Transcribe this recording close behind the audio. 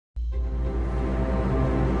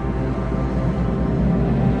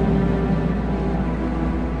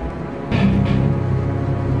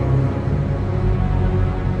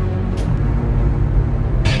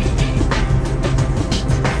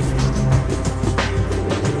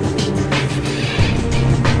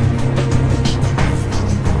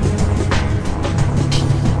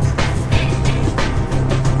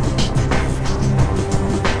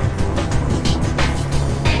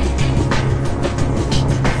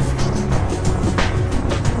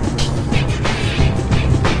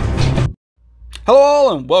Hello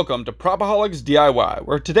all and welcome to Propoholics DIY,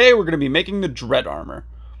 where today we're going to be making the DREDD Armor.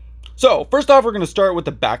 So, first off we're going to start with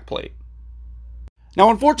the back plate. Now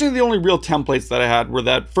unfortunately the only real templates that I had were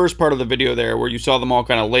that first part of the video there where you saw them all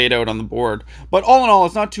kind of laid out on the board. But all in all,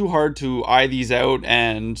 it's not too hard to eye these out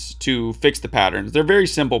and to fix the patterns. They're very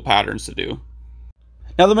simple patterns to do.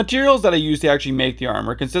 Now the materials that I used to actually make the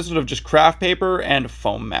armor consisted of just craft paper and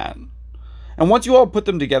foam mat. And once you all put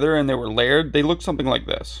them together and they were layered, they looked something like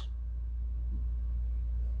this.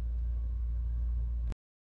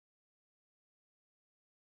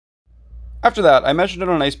 After that, I measured out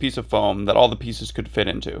a nice piece of foam that all the pieces could fit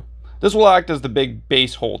into. This will act as the big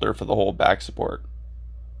base holder for the whole back support.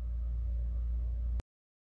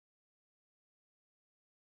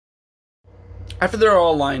 After they're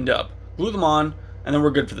all lined up, glue them on, and then we're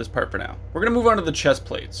good for this part for now. We're going to move on to the chest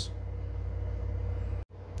plates.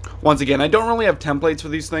 Once again, I don't really have templates for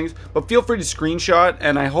these things, but feel free to screenshot,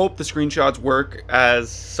 and I hope the screenshots work as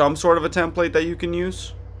some sort of a template that you can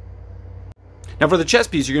use. Now for the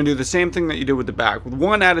chest piece, you're going to do the same thing that you did with the back, with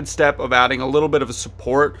one added step of adding a little bit of a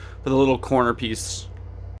support for the little corner piece.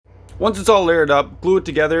 Once it's all layered up, glue it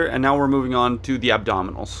together, and now we're moving on to the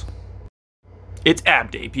abdominals. It's ab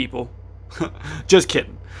day, people. Just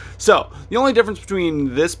kidding. So, the only difference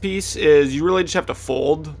between this piece is you really just have to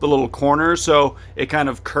fold the little corner so it kind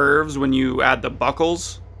of curves when you add the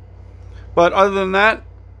buckles. But other than that,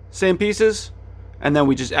 same pieces, and then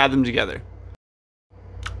we just add them together.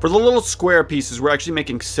 For the little square pieces, we're actually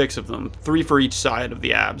making 6 of them, 3 for each side of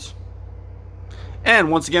the abs. And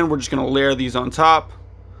once again, we're just going to layer these on top.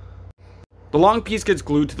 The long piece gets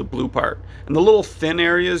glued to the blue part, and the little thin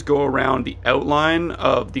areas go around the outline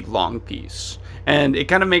of the long piece. And it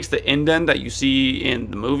kind of makes the indent that you see in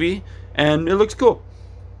the movie, and it looks cool.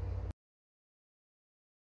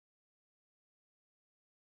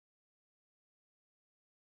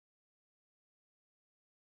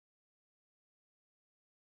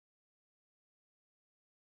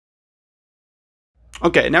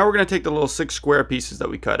 Okay, now we're going to take the little 6 square pieces that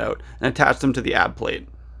we cut out and attach them to the ab plate.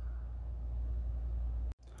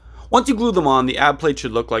 Once you glue them on, the ab plate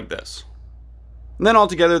should look like this. And then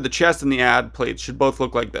altogether, the chest and the ab plate should both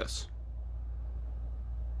look like this.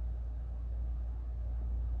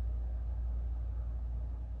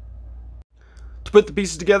 To put the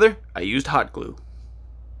pieces together, I used hot glue.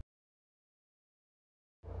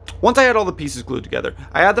 Once I had all the pieces glued together,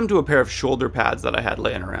 I add them to a pair of shoulder pads that I had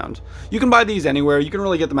laying around. You can buy these anywhere. You can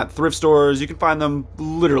really get them at thrift stores. You can find them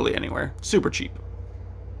literally anywhere. Super cheap.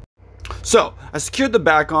 So, I secured the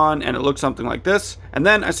back on and it looked something like this, and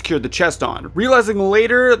then I secured the chest on, realizing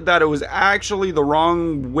later that it was actually the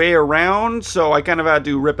wrong way around, so I kind of had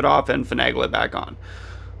to rip it off and finagle it back on.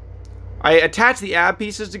 I attached the ab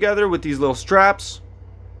pieces together with these little straps,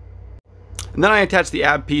 and then I attached the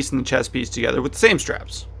ab piece and the chest piece together with the same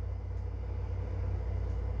straps.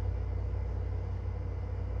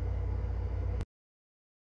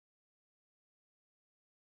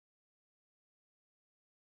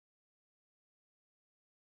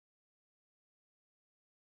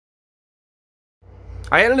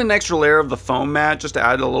 I added an extra layer of the foam mat just to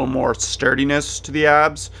add a little more sturdiness to the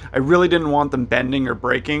abs. I really didn't want them bending or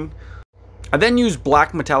breaking. I then used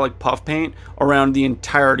black metallic puff paint around the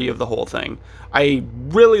entirety of the whole thing. I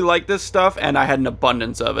really like this stuff and I had an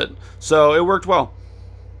abundance of it, so it worked well.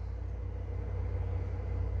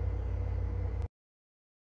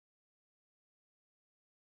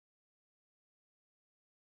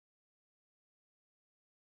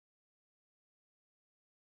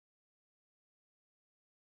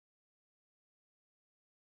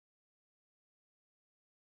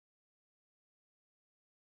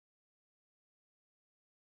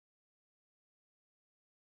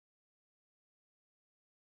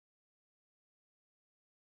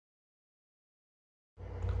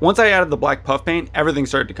 Once I added the black puff paint, everything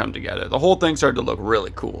started to come together. The whole thing started to look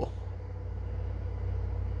really cool.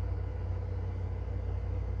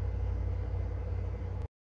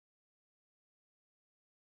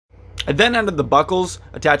 I then added the buckles,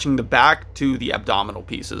 attaching the back to the abdominal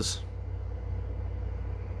pieces.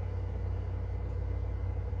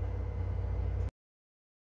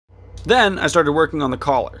 Then I started working on the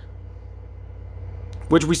collar,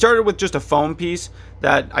 which we started with just a foam piece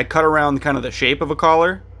that I cut around kind of the shape of a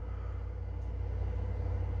collar.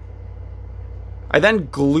 I then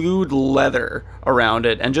glued leather around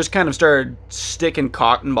it and just kind of started sticking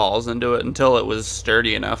cotton balls into it until it was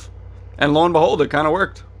sturdy enough. And lo and behold, it kind of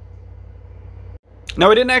worked.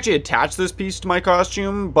 Now I didn't actually attach this piece to my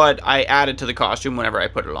costume, but I added to the costume whenever I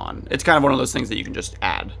put it on. It's kind of one of those things that you can just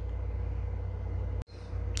add.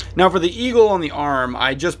 Now for the eagle on the arm,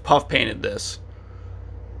 I just puff painted this.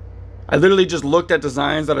 I literally just looked at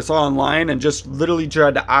designs that I saw online and just literally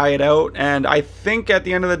tried to eye it out, and I think at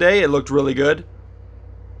the end of the day it looked really good.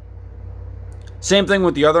 Same thing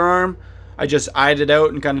with the other arm. I just eyed it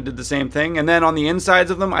out and kind of did the same thing, and then on the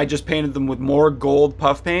insides of them I just painted them with more gold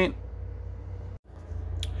puff paint.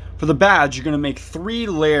 For the badge, you're going to make 3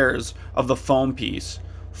 layers of the foam piece,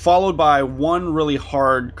 followed by 1 really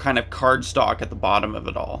hard kind of cardstock at the bottom of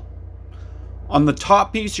it all. On the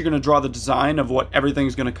top piece, you're going to draw the design of what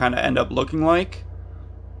everything's going to kind of end up looking like.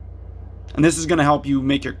 And this is going to help you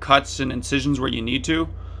make your cuts and incisions where you need to.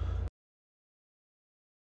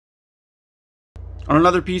 On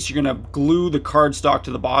another piece, you're going to glue the cardstock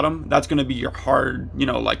to the bottom. That's going to be your hard,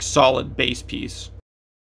 like solid base piece.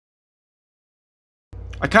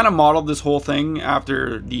 I kind of modeled this whole thing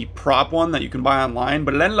after the prop one that you can buy online,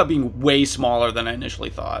 but it ended up being way smaller than I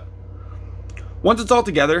initially thought. Once it's all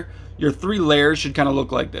together, your 3 layers should kind of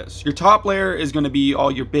look like this. Your top layer is going to be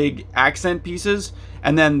all your big accent pieces,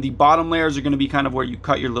 and then the bottom layers are going to be kind of where you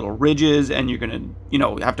cut your little ridges, and you're going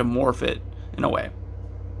to, have to morph it in a way.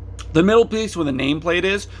 The middle piece where the nameplate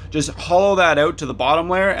is, just hollow that out to the bottom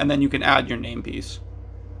layer, and then you can add your name piece.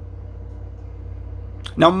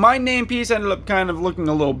 Now my name piece ended up kind of looking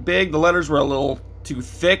a little big. The letters were a little too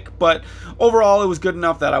thick, but overall it was good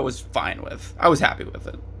enough that I was fine with. I was happy with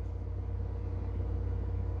it.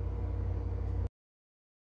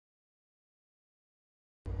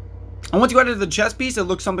 And once you added the chest piece, it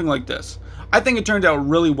looked something like this. I think it turned out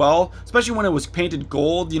really well, especially when it was painted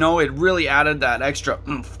gold. It really added that extra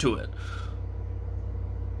oomph to it.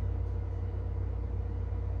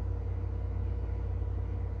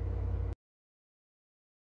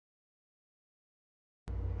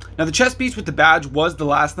 Now the chest piece with the badge was the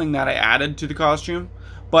last thing that I added to the costume,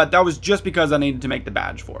 but that was just because I needed to make the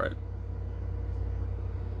badge for it.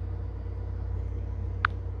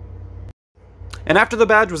 And after the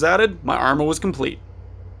badge was added, my armor was complete.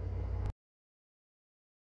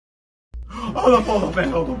 Hold up, man,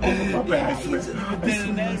 hold up, my bad. I swear.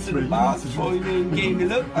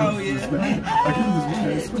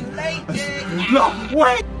 No,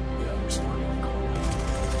 wait!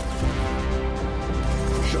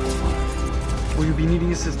 Will you be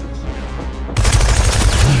needing assistance?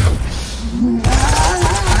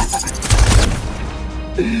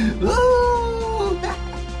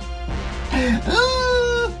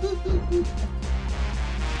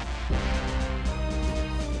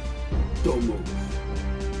 Don't move.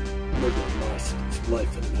 Murder and Marcy's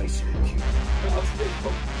life in an ICU.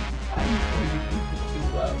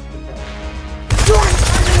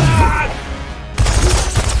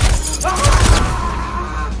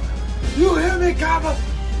 You hear me, Copper?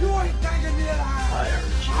 You ain't taking me alive. I heard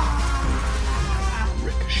you.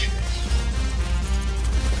 Ricochet.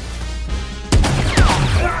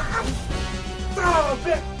 Oh,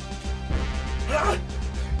 bitch!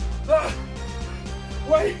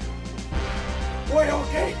 Wait! Wait,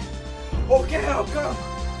 okay! Okay, I'll come!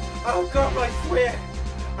 I'll come, I swear!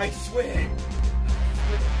 I swear!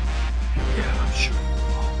 Yeah, I'm sure.